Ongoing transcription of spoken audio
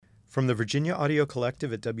From the Virginia Audio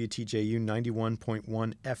Collective at WTJU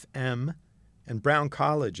 91.1 FM and Brown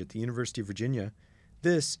College at the University of Virginia,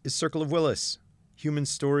 this is Circle of Willis, human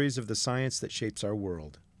stories of the science that shapes our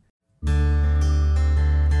world.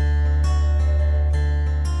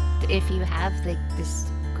 If you have this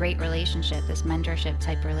great relationship, this mentorship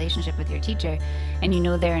type relationship with your teacher, and you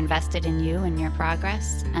know they're invested in you and your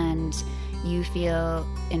progress, and you feel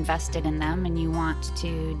invested in them and you want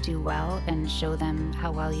to do well and show them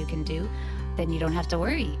how well you can do, then you don't have to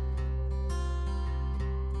worry.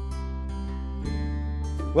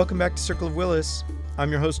 Welcome back to Circle of Willis. I'm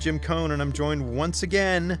your host, Jim Cohn, and I'm joined once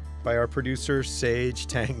again by our producer, Sage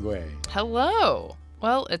Tangwe. Hello.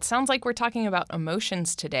 Well, it sounds like we're talking about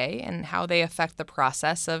emotions today and how they affect the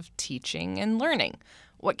process of teaching and learning.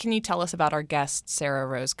 What can you tell us about our guest, Sarah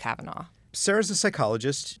Rose Kavanaugh? Sarah's a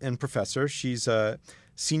psychologist and professor. She's a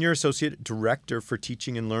senior associate director for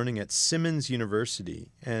teaching and learning at Simmons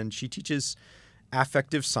University, and she teaches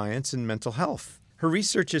affective science and mental health. Her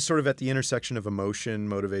research is sort of at the intersection of emotion,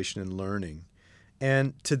 motivation, and learning.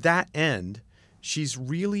 And to that end, she's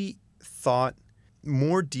really thought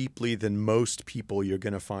more deeply than most people you're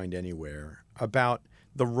going to find anywhere about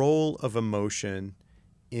the role of emotion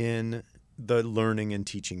in the learning and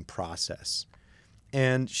teaching process.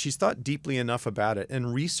 And she's thought deeply enough about it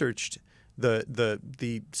and researched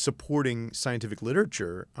the supporting scientific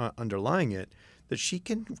literature underlying it that she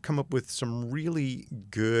can come up with some really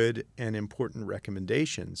good and important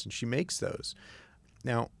recommendations, and she makes those.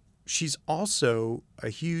 Now, she's also a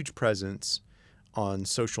huge presence on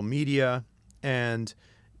social media and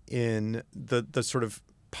in the sort of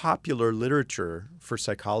popular literature for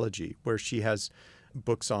psychology, where she has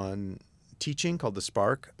books on teaching called The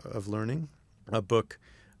Spark of Learning, a book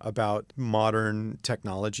about modern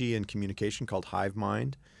technology and communication called Hive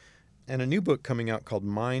Mind, and a new book coming out called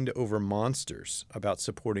Mind Over Monsters about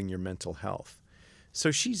supporting your mental health. So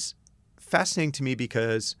she's fascinating to me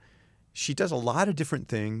because she does a lot of different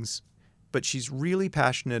things, but she's really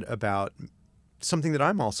passionate about something that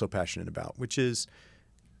I'm also passionate about, which is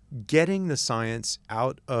getting the science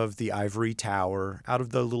out of the ivory tower, out of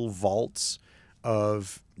the little vaults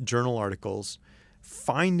of journal articles,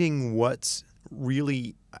 finding what's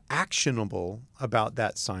really actionable about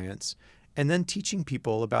that science, and then teaching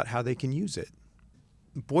people about how they can use it.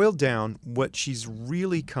 Boiled down, what she's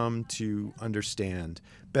really come to understand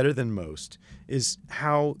better than most is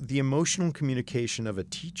how the emotional communication of a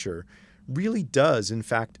teacher really does, in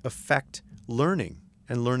fact, affect learning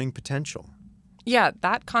and learning potential. Yeah,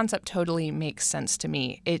 that concept totally makes sense to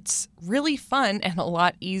me. It's really fun and a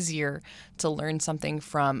lot easier to learn something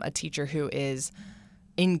from a teacher who is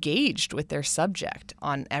engaged with their subject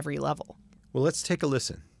on every level. Well, let's take a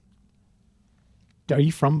listen. Are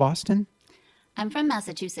you from Boston? I'm from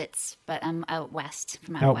Massachusetts, but I'm out west,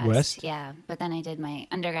 Out west? Yeah, but then I did my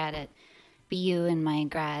undergrad at BU and my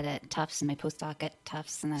grad at Tufts and my postdoc at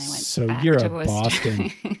Tufts, and then I went So back you're to a Worcester.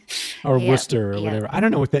 Boston or Yep, Worcester or yep. whatever. I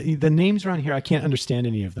don't know what the names around here. I can't understand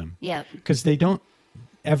any of them Yep. because they don't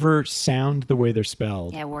ever sound the way they're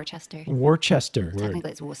spelled. Yeah, Worcester. Worcester.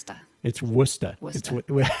 Technically, it's Worcester. It's Worcester. Worcester.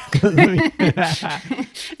 It's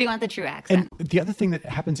If you want the true accent. And the other thing that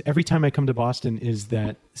happens every time I come to Boston is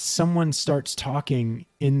that someone starts talking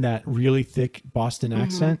in that really thick Boston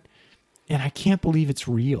accent, and I can't believe it's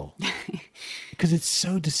real because it's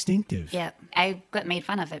so distinctive. Yeah, I got made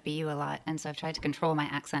fun of at BU a lot, and so I've tried to control my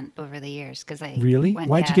accent over the years because I Really? went,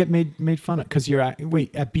 Why'd you yeah. get made fun of? Because you're at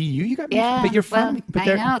BU you got made Yeah, fun, but you're from. well, but I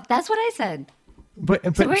they're- know that's what I said.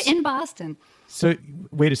 But So we're in Boston. So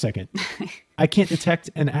wait a second. I can't detect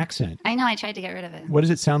an accent. I know. I tried to get rid of it. What does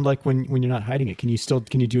it sound like when you're not hiding it? Can you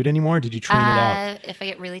do it anymore? Or did you train it out? If I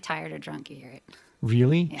get really tired or drunk, you hear it.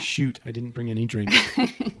 Really? Yeah. Shoot, I didn't bring any drinks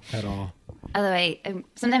at all. Although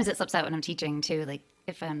sometimes it slips out when I'm teaching too. Like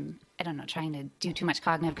if I'm, I don't know, trying to do too much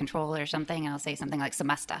cognitive control or something, and I'll say something like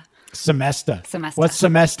semester. Semester. Semester. What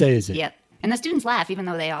semester is it? Yep. And the students laugh even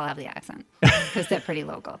though they all have the accent because they're pretty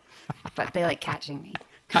local, but they like catching me.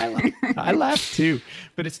 I laugh too,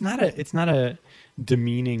 but it's not a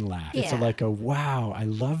demeaning laugh. It's Yeah. like a wow, I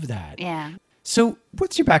love that. Yeah. So,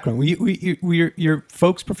 what's your background? Were your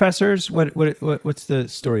folks professors? What's the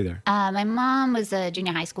story there? My mom was a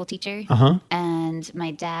junior high school teacher, and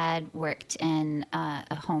my dad worked in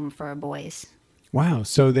a home for boys. Wow.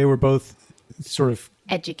 So they were both sort of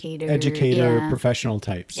Educator, educator, yeah. professional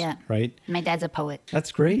types. Yeah. Right. My dad's a poet.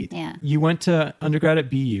 That's great. Yeah. You went to undergrad at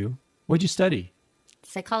BU. What'd you study?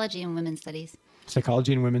 Psychology and women's studies.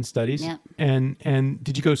 Psychology and women's studies. Yeah. And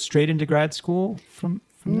did you go straight into grad school from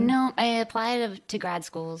there? No, I applied to grad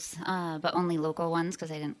schools, but only local ones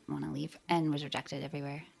because I didn't want to leave and was rejected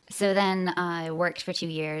everywhere. So then I worked for 2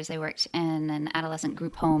 years. I worked in an adolescent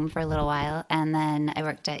group home for a little while. And then I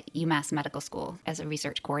worked at UMass Medical School as a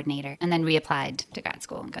research coordinator and then reapplied to grad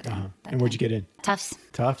school and got in. And where'd you get in? Tufts.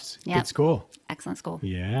 Tufts. Yep. Good school. Excellent school.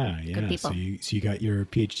 Yeah. Good people. So you got your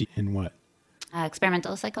PhD in what?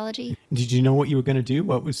 Experimental psychology. Did you know what you were going to do?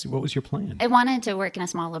 What was your plan? I wanted to work in a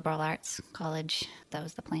small liberal arts college. That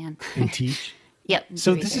was the plan. And teach? Yep.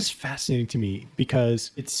 So this is fascinating to me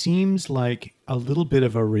because it seems like a little bit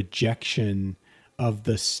of a rejection of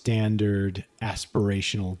the standard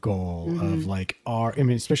aspirational goal of like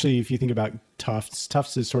especially if you think about Tufts.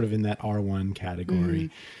 Tufts is sort of in that R1 category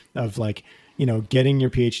of like, getting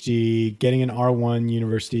your PhD, getting an R1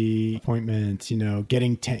 university appointment,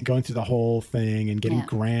 going through the whole thing and getting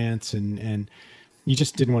grants and you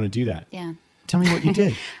just didn't want to do that. Yeah. Tell me what you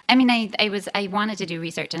did. I mean, I wanted to do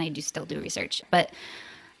research and I do still do research, but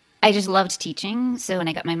I just loved teaching. So when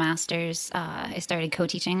I got my master's, I started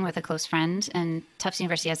co-teaching with a close friend, and Tufts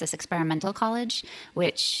University has this experimental college,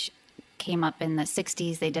 which came up in the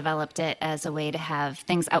 60s. They developed it as a way to have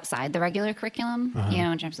things outside the regular curriculum,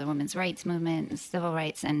 in terms of women's rights movement and civil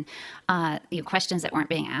rights and questions that weren't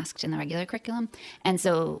being asked in the regular curriculum. And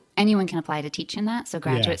so anyone can apply to teach in that. So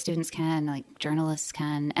graduate students can, like journalists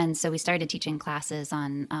can. And so we started teaching classes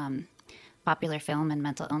on popular film and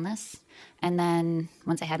mental illness. And then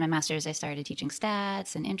once I had my master's, I started teaching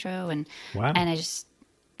stats and intro and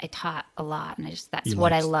I taught a lot, and that's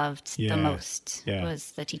what I loved the most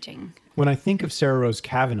was the teaching. When I think of Sarah Rose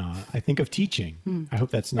Kavanagh, I think of teaching. I hope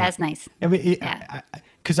that's not. That's nice. I mean,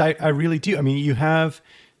 because I really do. I mean, you have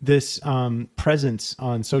this presence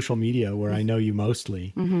on social media where I know you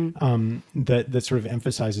mostly that sort of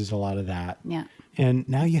emphasizes a lot of that. Yeah. And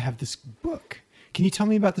now you have this book. Can you tell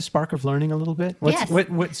me about the Spark of Learning a little bit? Yes.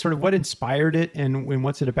 What inspired it and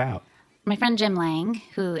what's it about? My friend Jim Lang,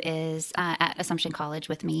 who is at Assumption College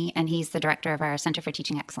with me, and he's the director of our Center for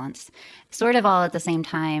Teaching Excellence. Sort of all at the same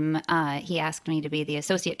time, he asked me to be the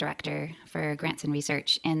associate director for grants and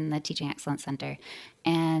research in the Teaching Excellence Center.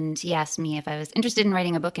 And he asked me if I was interested in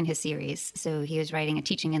writing a book in his series. So he was writing a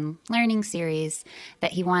teaching and learning series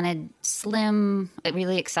that he wanted slim,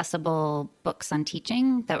 really accessible books on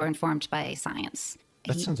teaching that were informed by science.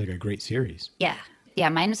 That sounds like a great series. Yeah. Yeah,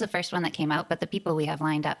 mine was the first one that came out, but the people we have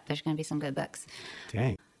lined up, there's going to be some good books.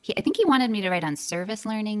 Dang. I think he wanted me to write on service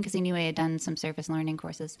learning because he knew I had done some service learning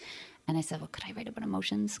courses. And I said, well, could I write about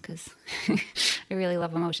emotions? Because I really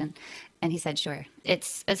love emotion. And he said, sure.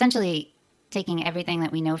 It's essentially taking everything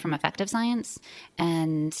that we know from affective science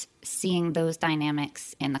and seeing those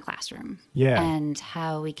dynamics in the classroom. Yeah. And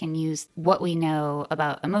how we can use what we know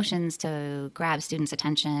about emotions to grab students'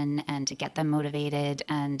 attention and to get them motivated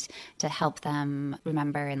and to help them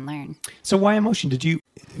remember and learn. So why emotion?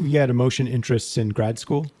 You had emotion interests in grad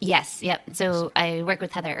school? Yes. Yep. So I work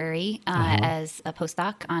with Heather Urry as a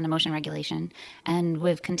postdoc on emotion regulation, and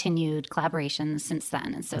we've continued collaborations since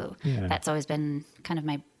then. And so that's always been kind of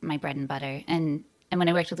my bread and butter. And when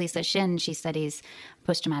I worked with Lisa Shin, she studies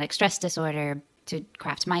post-traumatic stress disorder to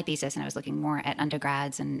craft my thesis, and I was looking more at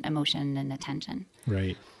undergrads and emotion and attention.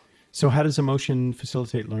 Right. So how does emotion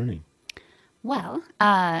facilitate learning? Well,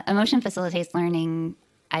 emotion facilitates learning,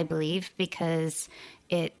 I believe, because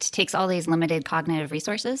it takes all these limited cognitive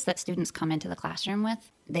resources that students come into the classroom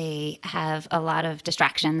with. They have a lot of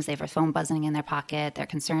distractions. They have a phone buzzing in their pocket. They're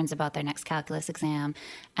concerns about their next calculus exam.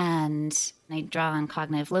 And I draw on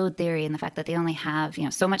cognitive load theory and the fact that they only have,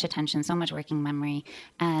 so much attention, so much working memory,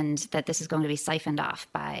 and that this is going to be siphoned off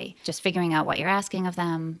by just figuring out what you're asking of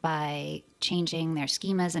them, by changing their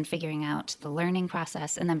schemas and figuring out the learning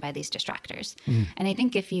process, and then by these distractors. And I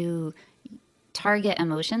think if you target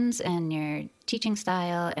emotions in your teaching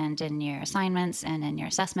style and in your assignments and in your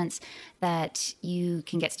assessments, that you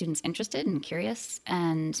can get students interested and curious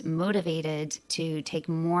and motivated to take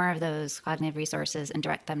more of those cognitive resources and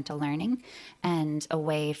direct them to learning and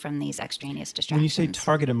away from these extraneous distractions. When you say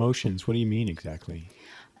target emotions, what do you mean exactly?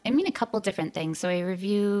 I mean a couple different things. So I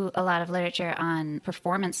review a lot of literature on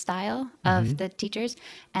performance style of the teachers,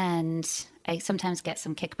 and I sometimes get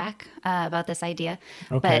some kickback about this idea.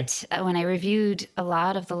 Okay. But when I reviewed a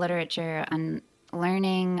lot of the literature on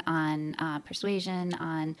learning, on persuasion,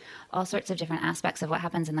 on all sorts of different aspects of what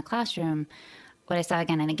happens in the classroom, what I saw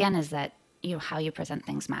again and again is that how you present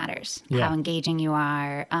things matters. Yeah. How engaging you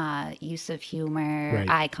are, use of humor, Right.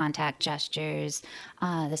 eye contact, gestures,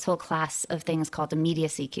 this whole class of things called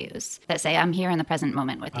immediacy cues that say, I'm here in the present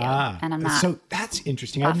moment with you, and I'm not. So that's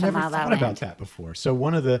interesting. I've off in never La La thought about Land. that before. So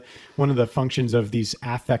one of the functions of these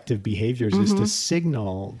affective behaviors is to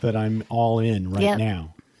signal that I'm all in right Yep.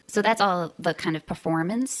 now. So that's all the kind of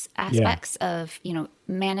performance aspects of,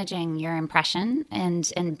 managing your impression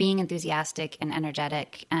and being enthusiastic and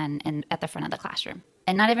energetic and at the front of the classroom.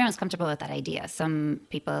 And not everyone's comfortable with that idea. Some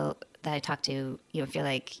people that I talk to, feel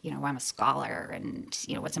like, well, I'm a scholar and,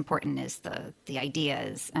 what's important is the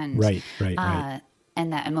ideas and Right.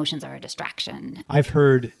 and that emotions are a distraction. I've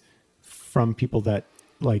heard from people that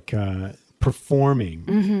like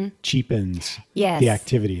performing cheapens the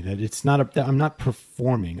activity, that it's not I'm not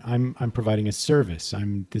performing. I'm providing a service.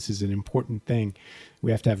 This is an important thing. We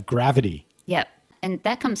have to have gravity. Yep. And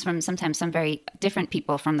that comes from sometimes some very different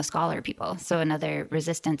people from the scholar people. So another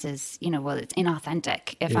resistance is, well, it's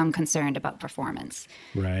inauthentic if I'm concerned about performance.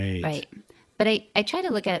 Right. Right. But I try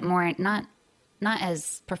to look at it more not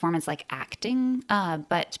as performance like acting,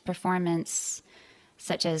 but performance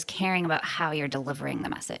such as caring about how you're delivering the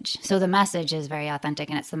message. So the message is very authentic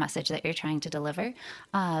and it's the message that you're trying to deliver,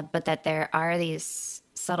 but that there are these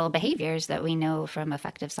subtle behaviors that we know from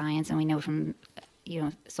affective science and we know from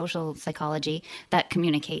social psychology that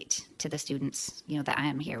communicate to the students, that I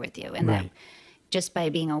am here with you. And that just by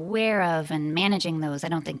being aware of and managing those, I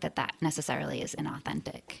don't think that necessarily is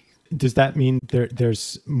inauthentic. Does that mean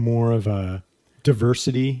there's more of a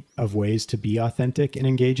diversity of ways to be authentic and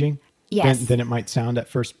engaging? Yes. Than it might sound at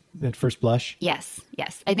first blush? Yes.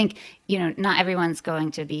 I think, not everyone's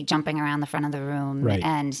going to be jumping around the front of the room. Right.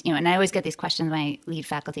 And, and I always get these questions when I lead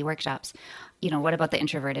faculty workshops, what about the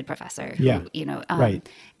introverted professor? Yeah. Right.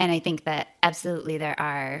 And I think that absolutely there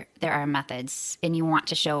are methods and you want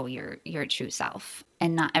to show your true self,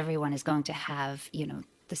 and not everyone is going to have,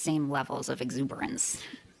 the same levels of exuberance.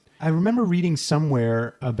 I remember reading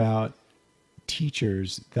somewhere about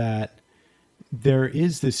teachers that there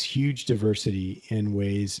is this huge diversity in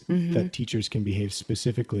ways that teachers can behave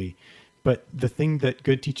specifically. But the thing that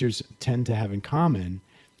good teachers tend to have in common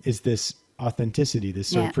is this authenticity, this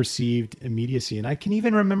sort of perceived immediacy. And I can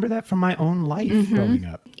even remember that from my own life growing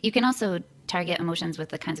up. You can also target emotions with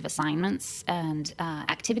the kinds of assignments and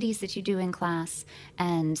activities that you do in class.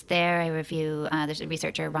 And there I review, there's a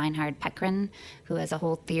researcher, Reinhard Peckrin, who has a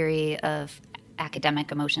whole theory of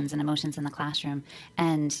academic emotions and emotions in the classroom.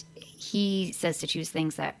 And he says to choose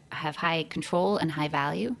things that have high control and high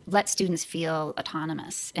value. Let students feel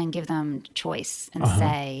autonomous and give them choice and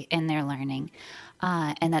say in their learning.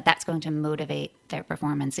 And that's going to motivate their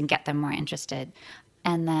performance and get them more interested.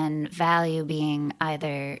 And then value being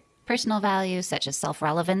either personal values such as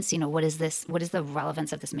self-relevance, what is the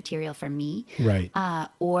relevance of this material for me? Right.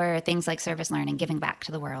 Or things like service learning, giving back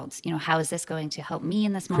to the world. How is this going to help me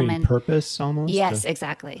in this Creating moment? Purpose almost? Yes,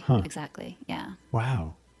 exactly. Exactly. Yeah.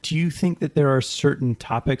 Wow. Do you think that there are certain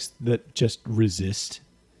topics that just resist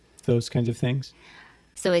those kinds of things?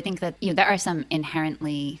 So I think that there are some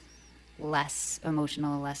inherently less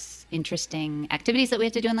emotional, less interesting activities that we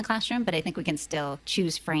have to do in the classroom, but I think we can still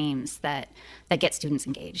choose frames that get students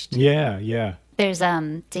engaged. Yeah. There's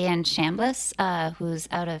Dan Chambliss, who's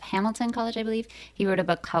out of Hamilton College, I believe. He wrote a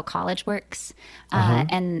book called College Works,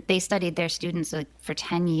 and they studied their students for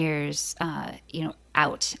 10 years,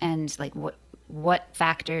 out, and like what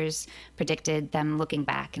factors predicted them looking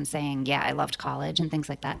back and saying, yeah, I loved college and things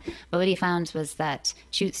like that. But what he found was that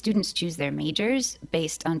students choose their majors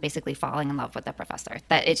based on basically falling in love with the professor.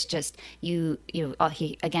 That it's just, he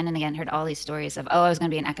again and again heard all these stories of, I was going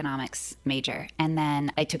to be an economics major. And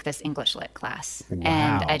then I took this English lit class. Wow.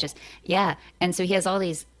 And I just, And so he has all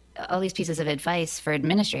these pieces of advice for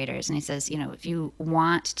administrators. And he says, if you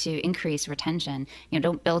want to increase retention,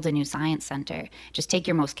 don't build a new science center. Just take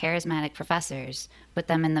your most charismatic professors, put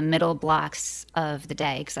them in the middle blocks of the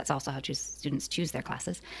day, because that's also how students choose their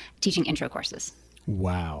classes, teaching intro courses.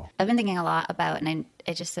 Wow. I've been thinking a lot about, and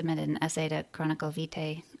I just submitted an essay to Chronicle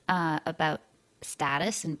Vitae about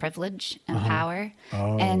status and privilege and power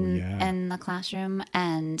in the classroom.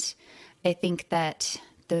 And I think that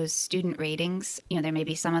those student ratings, there may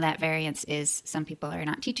be some of that variance is some people are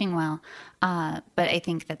not teaching well, but I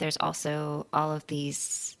think that there's also all of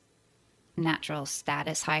these natural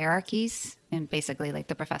status hierarchies and basically like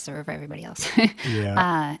the professor over everybody else.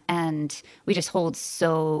 And we just hold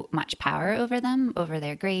so much power over them, over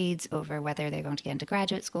their grades, over whether they're going to get into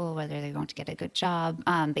graduate school, whether they're going to get a good job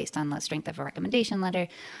based on the strength of a recommendation letter.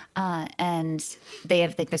 And they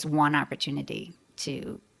have like this one opportunity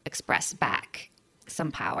to express back some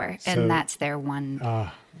power, and that's their one.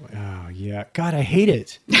 Yeah. God, I hate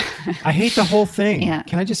it. I hate the whole thing. Yeah.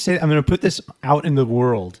 Can I just say, I'm going to put this out in the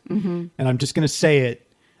world, and I'm just going to say it.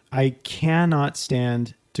 I cannot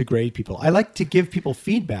stand to grade people. I like to give people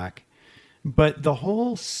feedback, but the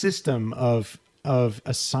whole system of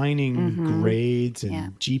assigning grades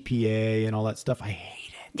and GPA and all that stuff, I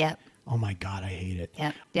hate it. Yep. oh my God, I hate it.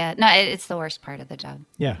 Yeah. Yeah. No, it's the worst part of the job.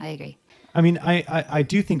 Yeah. I agree. I mean, I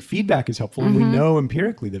do think feedback is helpful. And we know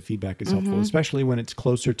empirically that feedback is helpful, especially when it's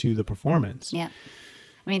closer to the performance. Yeah.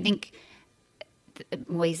 I mean, I think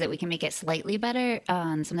ways that we can make it slightly better,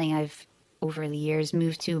 something I've over the years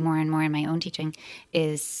moved to more and more in my own teaching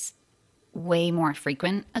is way more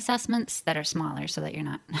frequent assessments that are smaller so that you're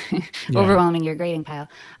not overwhelming your grading pile.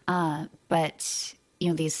 But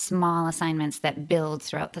these small assignments that build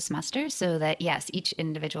throughout the semester so that, yes, each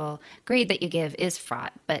individual grade that you give is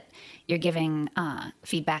fraught, but you're giving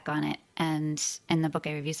feedback on it. And in the book,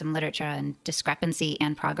 I review some literature on discrepancy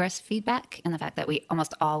and progress feedback, and the fact that we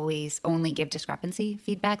almost always only give discrepancy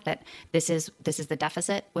feedback, that this is the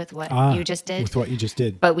deficit with what you just did. With what you just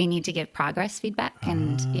did. But we need to give progress feedback.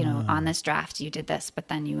 And, on this draft, you did this, but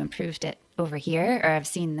then you improved it over here, or I've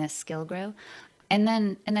seen this skill grow. And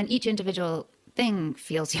then each individual thing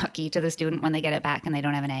feels yucky to the student when they get it back and they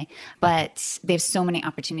don't have an A. But they have so many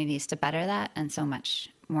opportunities to better that and so much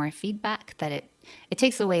more feedback that it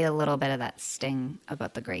takes away a little bit of that sting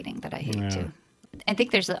about the grading that I hate too. I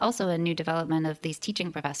think there's also a new development of these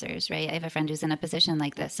teaching professors, right? I have a friend who's in a position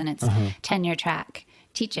like this, and it's tenure track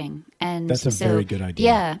teaching. And that's a very good idea.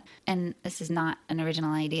 Yeah. And this is not an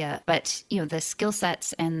original idea, but the skill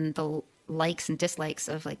sets and the likes and dislikes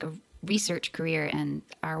of like a research career and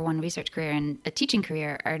R1 research career and a teaching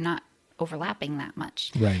career are not overlapping that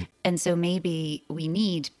much. Right. And so maybe we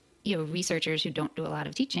need, researchers who don't do a lot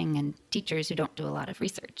of teaching and teachers who don't do a lot of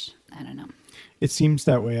research. I don't know. It seems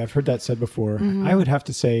that way. I've heard that said before. I would have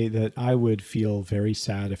to say that I would feel very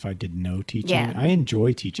sad if I did no teaching. Yeah. I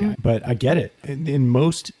enjoy teaching, but I get it. In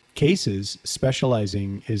most cases,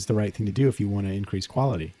 specializing is the right thing to do if you want to increase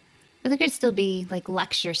quality. But there could still be like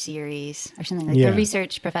lecture series or something like Yeah. the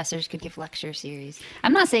research professors could give lecture series.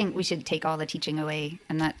 I'm not saying we should take all the teaching away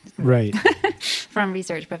and that Right. from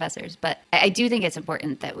research professors, but I do think it's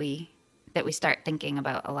important that we start thinking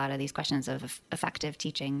about a lot of these questions of effective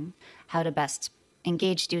teaching, how to best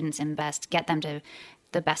engage students and best get them to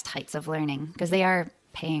the best heights of learning, because they are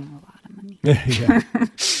paying a lot of money. Yeah.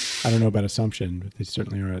 I don't know about Assumption, but they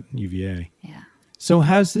certainly are at UVA. Yeah. So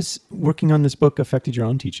how's this working on this book affected your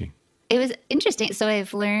own teaching? It was interesting. So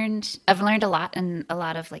I've learned a lot, and a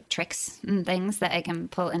lot of like tricks and things that I can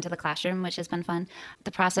pull into the classroom, which has been fun.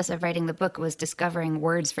 The process of writing the book was discovering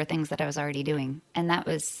words for things that I was already doing. And that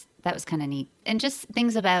was kind of neat. And just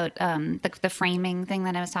things about the framing thing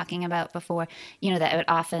that I was talking about before, that I would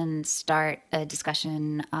often start a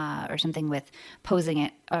discussion or something with posing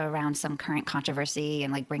it around some current controversy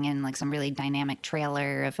and like bring in like some really dynamic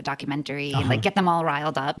trailer of a documentary and like get them all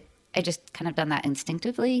riled up. I just kind of done that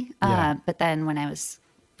instinctively. Yeah. But then when I was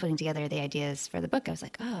putting together the ideas for the book, I was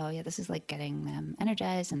like, oh, yeah, this is like getting them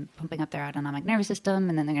energized and pumping up their autonomic nervous system.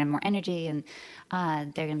 And then they're going to have more energy and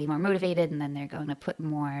they're going to be more motivated. And then they're going to put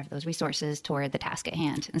more of those resources toward the task at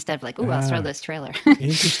hand instead of like, oh, I'll throw this trailer.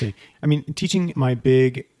 Interesting. I mean, teaching my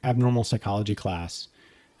big abnormal psychology class,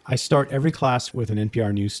 I start every class with an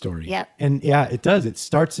NPR news story. Yep. And yeah, it does. It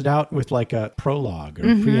starts it out with like a prologue or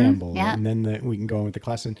preamble, yeah. and then we can go on with the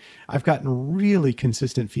class. And I've gotten really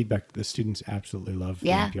consistent feedback that the students absolutely love the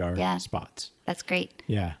NPR spots. That's great.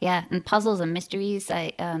 Yeah. Yeah. And puzzles and mysteries.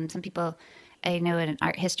 Some people, I know an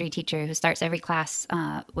art history teacher who starts every class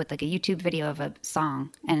with like a YouTube video of a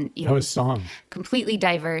song, and A song. completely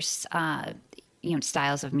diverse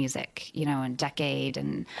styles of music, and decade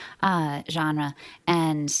and genre.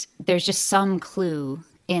 And there's just some clue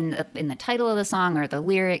in the title of the song or the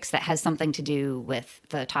lyrics that has something to do with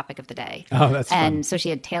the topic of the day. Oh, that's fun. And so she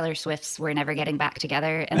had Taylor Swift's We're Never Getting Back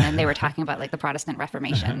Together. And then they were talking about like the Protestant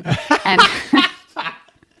Reformation. And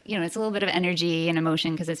it's a little bit of energy and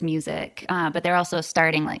emotion because it's music. But they're also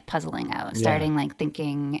starting like puzzling out, like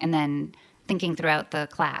thinking, and then thinking throughout the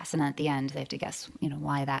class, and at the end they have to guess,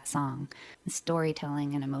 why that song.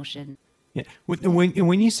 Storytelling and emotion. Yeah.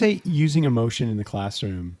 When you say using emotion in the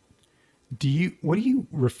classroom, what are you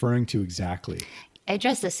referring to exactly? I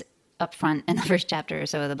address this up front in the first chapter or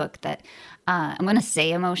so of the book that I'm going to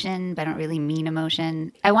say emotion, but I don't really mean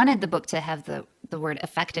emotion. I wanted the book to have the word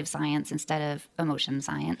affective science instead of emotion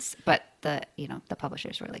science, but the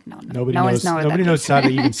publishers were like, no, nobody knows how to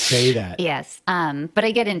even say that. Yes. But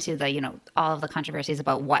I get into the, all of the controversies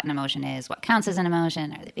about what an emotion is, what counts as an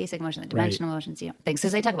emotion, or the basic emotion, the dimensional emotions, things.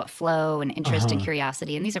 Because they talk about flow and interest and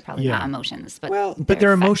curiosity, and these are probably not emotions, but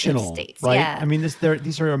they're emotional states. right? Yeah. I mean,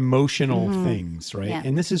 these are emotional things, right? Yeah.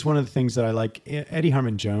 And this is one of the things that I like. Eddie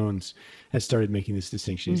Harmon Jones has started making this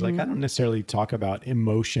distinction. He's like, I don't necessarily talk about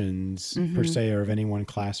emotions per se or of any one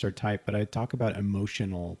class or type, but I talk about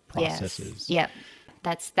emotional processes. Yes.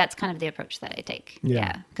 Yep. That's kind of the approach that I take.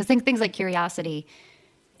 Yeah. Because things like curiosity,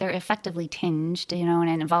 they're effectively tinged, and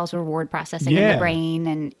it involves reward processing in the brain.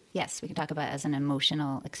 And yes, we can talk about it as an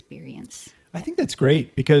emotional experience. I think that's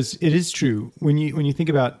great because it is true when you think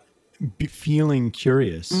about feeling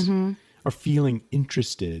curious or feeling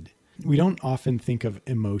interested. We don't often think of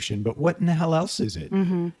emotion, but what in the hell else is it?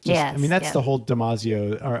 Yes, I mean, that's the whole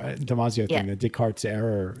Damasio thing, the Descartes'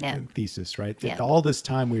 error thesis, right? That all this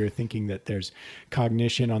time we were thinking that there's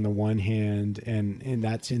cognition on the one hand, and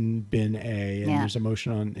that's in bin A, and there's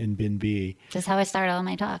emotion in bin B. This is how I start all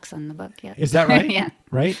my talks on the book. Yeah. Is that right? Yeah.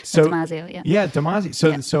 Right? So Damasio, yeah,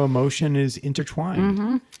 Damasio. So emotion is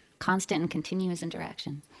intertwined. Constant and continuous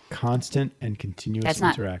interaction. Constant and continuous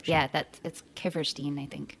interaction. Yeah, it's Kiverstein, I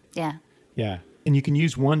think. Yeah. Yeah. And you can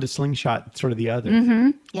use one to slingshot sort of the other.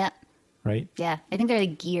 Yeah. Right? Yeah. I think they're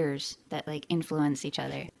like gears that like influence each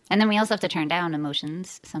other. And then we also have to turn down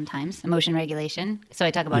emotions sometimes, emotion regulation. So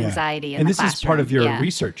I talk about anxiety in the classroom. And this is part of your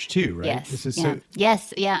research too, right? Yes. This is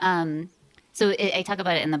Yes. Yeah. So I talk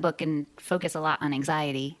about it in the book and focus a lot on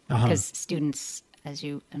anxiety because students, as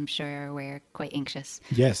you I'm sure are aware, are quite anxious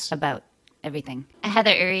about everything. Heather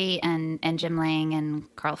Urey and Jim Lang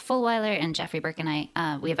and Carl Fulweiler and Jeffrey Burke and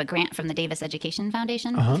I, we have a grant from the Davis Education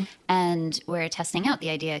Foundation, and we're testing out the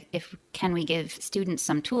idea can we give students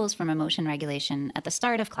some tools from emotion regulation at the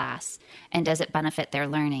start of class, and does it benefit their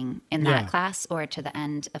learning in that class or to the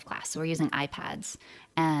end of class? So we're using iPads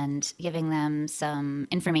and giving them some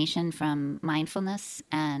information from mindfulness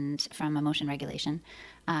and from emotion regulation,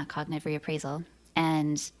 cognitive reappraisal.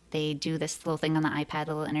 And they do this little thing on the iPad,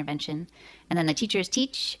 a little intervention. And then the teachers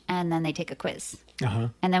teach, and then they take a quiz.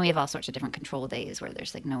 And then we have all sorts of different control days where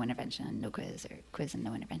there's like no intervention, no quiz, or quiz and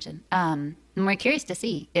no intervention. And we're curious to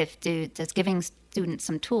see if does giving students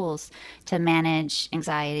some tools to manage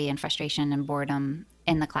anxiety and frustration and boredom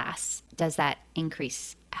in the class, does that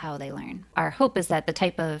increase how they learn? Our hope is that the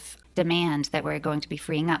type of demand that we're going to be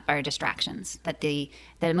freeing up are distractions, that the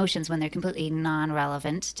emotions, when they're completely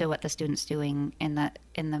non-relevant to what the student's doing in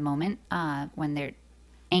the moment, when they're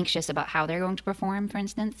anxious about how they're going to perform, for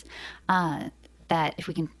instance, that if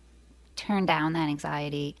we can turn down that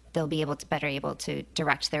anxiety, they'll be better able to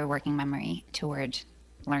direct their working memory toward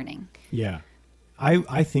learning. Yeah.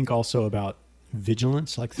 I think also about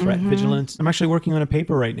vigilance, like threat vigilance. I'm actually working on a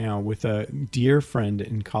paper right now with a dear friend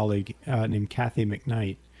and colleague named Kathy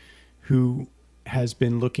McKnight, who has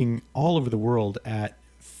been looking all over the world at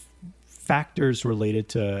factors related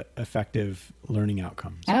to effective learning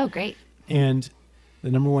outcomes. Oh, great. And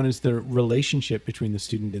the number one is the relationship between the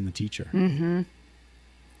student and the teacher.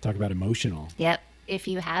 Talk about emotional. Yep. If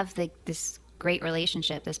you have this great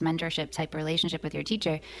relationship, this mentorship type relationship with your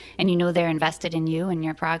teacher, and they're invested in you and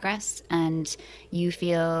your progress, and you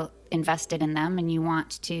feel invested in them and you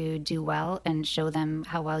want to do well and show them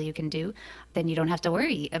how well you can do, then you don't have to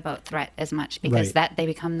worry about threat as much, because that they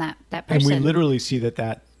become that person. And we literally see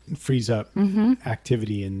that frees up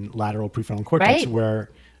activity in lateral prefrontal cortex,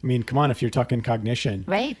 where, I mean, come on, if you're talking cognition.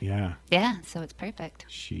 Right. Yeah. Yeah. So it's perfect.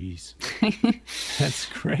 Jeez. That's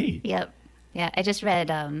great. Yep. Yeah, I just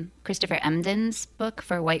read Christopher Emdin's book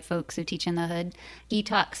for white folks who teach in the hood. He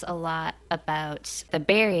talks a lot about the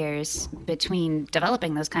barriers between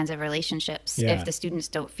developing those kinds of relationships if the students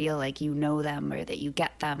don't feel like you know them or that you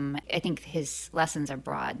get them. I think his lessons are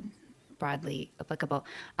broadly applicable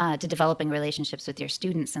to developing relationships with your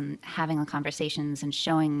students and having the conversations and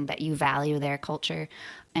showing that you value their culture.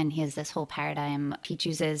 And he has this whole paradigm he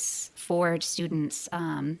chooses for students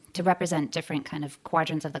to represent different kind of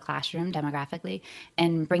quadrants of the classroom demographically,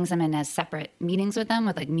 and brings them in as separate meetings with them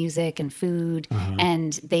with like music and food.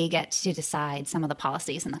 And they get to decide some of the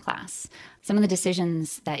policies in the class, some of the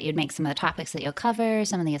decisions that you'd make, some of the topics that you'll cover,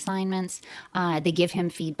 some of the assignments. They give him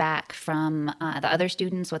feedback from the other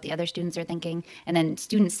students, what the other students are thinking. And then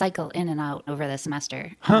students cycle in and out over the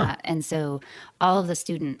semester. And so all of the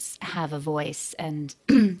students have a voice and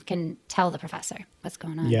can tell the professor what's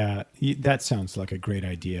going on. Yeah, that sounds like a great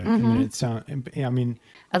idea. I mean,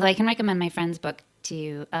 although I can recommend my friend's book to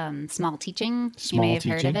you, Small Teaching. You may have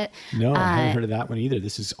heard of it. No, I haven't heard of that one either.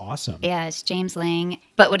 This is awesome. Yeah, it's James Lang.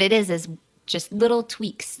 But what it is just little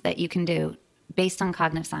tweaks that you can do based on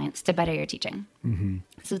cognitive science to better your teaching.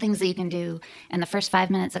 So things that you can do in the first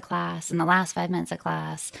 5 minutes of class, in the last 5 minutes of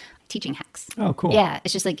class, teaching hacks. Oh, cool. Yeah,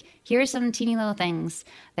 it's just like, here are some teeny little things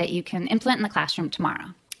that you can implement in the classroom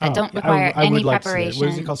tomorrow that don't require any preparation. What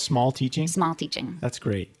is it called? Small teaching? Small teaching. That's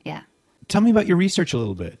great. Yeah. Tell me about your research a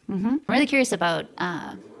little bit. I'm really curious about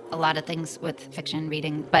a lot of things with fiction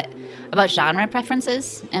reading, but about genre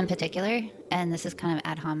preferences in particular. And this is kind of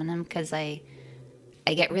ad hominem because I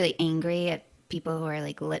get really angry at people who are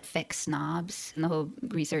like lit fic snobs, and the whole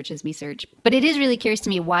research is research. But it is really curious to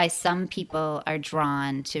me why some people are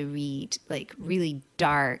drawn to read like really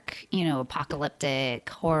dark, apocalyptic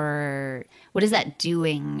horror. What is that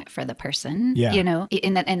doing for the person? Yeah.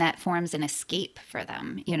 And that forms an escape for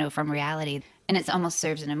them, from reality. And it almost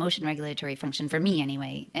serves an emotion regulatory function for me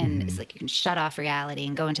anyway. And it's like you can shut off reality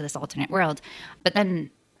and go into this alternate world. But then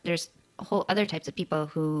there's whole other types of people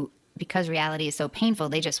who, because reality is so painful,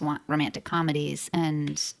 they just want romantic comedies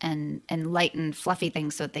and light and fluffy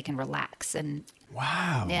things so that they can relax. And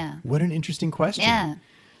wow. Yeah. What an interesting question. yeah.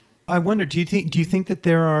 I wonder, do you think that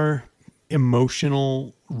there are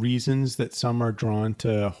emotional reasons that some are drawn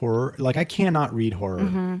to horror? Like, I cannot read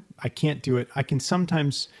horror. I can't do it. I can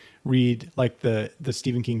sometimes read like the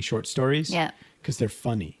Stephen King short stories. Yeah. Because they're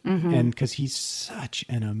funny. And because he's such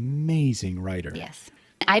an amazing writer. Yes.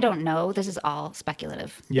 I don't know. This is all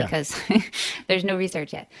speculative because there's no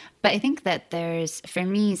research yet. But I think that there's, for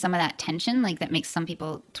me, some of that tension, like that makes some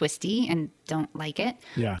people twisty and don't like it.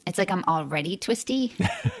 Yeah. It's like I'm already twisty.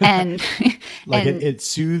 And Like and it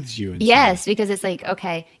soothes you. yes, because it's like,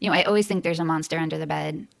 okay, I always think there's a monster under the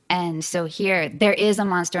bed. And so here, there is a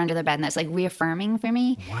monster under the bed, and that's like reaffirming for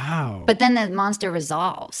me. Wow. But then the monster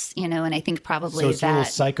resolves, and I think probably So it's a little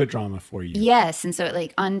that. psychodrama for you. Yes, and so it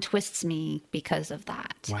like untwists me because of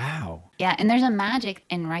that. Wow. Yeah, and there's a magic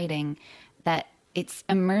in writing that it's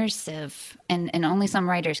immersive, and only some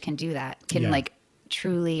writers can do that, can like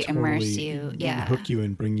truly immerse you. Yeah. Hook you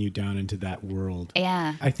and bring you down into that world.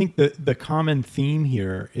 Yeah. I think the common theme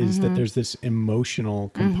here is that there's this emotional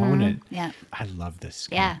component. Yeah. I love this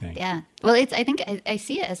kind Yeah, of thing. yeah. Well, I think I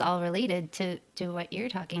see it as all related to what you're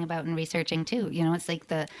talking about in researching too. It's like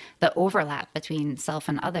the overlap between self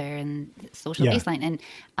and other and social baseline.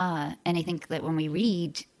 And I think that when we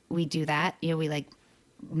read, we do that. We like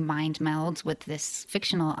mind meld with this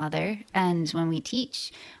fictional other, and when we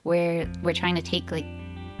teach, we're trying to take like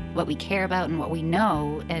what we care about and what we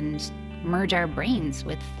know and merge our brains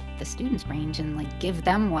with the students' brains and like give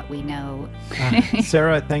them what we know.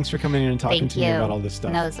 Sarah, thanks for coming in and talking Thank to you. me about all this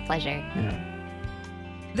stuff. No, it's a pleasure. Yeah.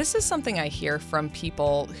 This is something I hear from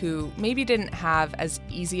people who maybe didn't have as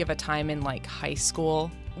easy of a time in like high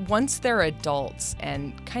school. Once they're adults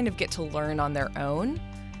and kind of get to learn on their own,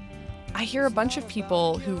 I hear a bunch of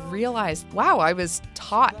people who realize, wow, I was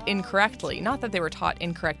taught incorrectly. Not that they were taught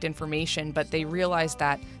incorrect information, but they realized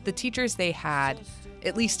that the teachers they had,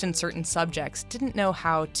 at least in certain subjects, didn't know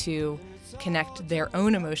how to connect their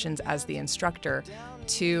own emotions as the instructor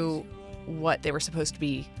to what they were supposed to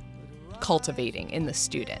be cultivating in the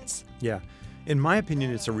students. Yeah. In my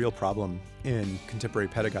opinion, it's a real problem in contemporary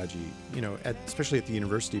pedagogy, especially at the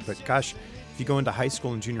university. But gosh, if you go into high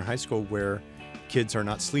school and junior high school where kids are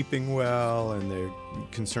not sleeping well and they're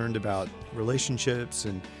concerned about relationships,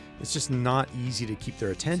 and it's just not easy to keep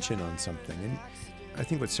their attention on something. And I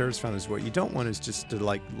think what Sarah's found is what you don't want is just to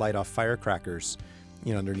like light off firecrackers,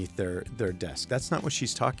 underneath their desk. That's not what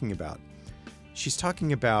she's talking about. She's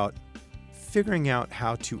talking about figuring out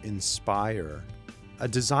how to inspire a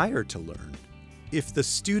desire to learn. If the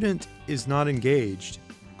student is not engaged,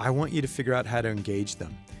 I want you to figure out how to engage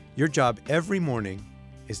them. Your job every morning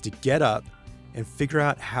is to get up and figure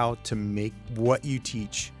out how to make what you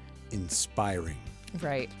teach inspiring.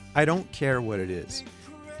 Right. I don't care what it is.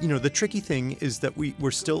 The tricky thing is that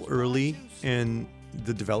we're still early in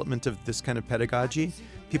the development of this kind of pedagogy.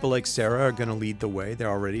 People like Sarah are going to lead the way.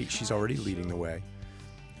 She's already leading the way.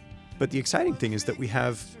 But the exciting thing is that we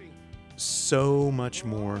have so much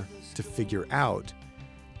more to figure out,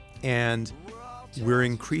 and we're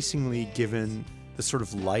increasingly given the sort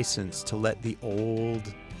of license to let the old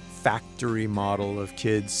factory model of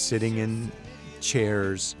kids sitting in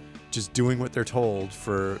chairs, just doing what they're told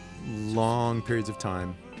for long periods of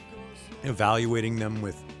time, evaluating them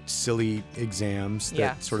with silly exams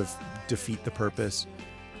that sort of defeat the purpose.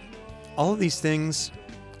 All of these things,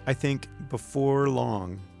 I think, before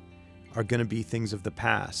long, are going to be things of the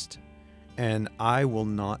past, and I will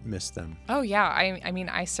not miss them. Oh, yeah. I mean,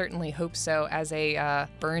 I certainly hope so. As a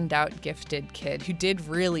burned out, gifted kid who did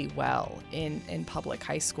really well in public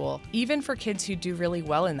high school, even for kids who do really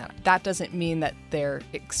well in that doesn't mean that their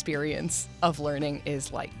experience of learning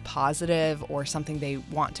is like positive or something they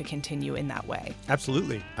want to continue in that way.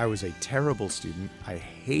 Absolutely. I was a terrible student. I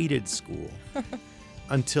hated school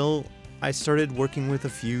until I started working with a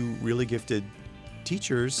few really gifted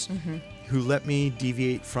teachers who let me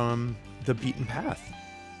deviate from the beaten path.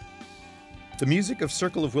 The music of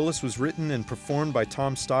Circle of Willis was written and performed by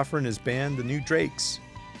Tom Stauffer and his band, The New Drakes.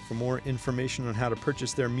 For more information on how to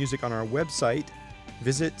purchase their music on our website,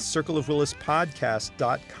 visit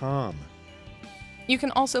circleofwillispodcast.com. You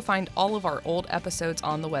can also find all of our old episodes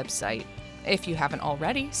on the website. If you haven't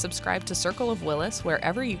already, subscribe to Circle of Willis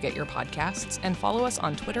wherever you get your podcasts and follow us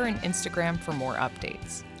on Twitter and Instagram for more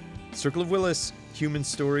updates. Circle of Willis, human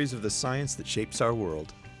stories of the science that shapes our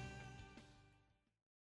world.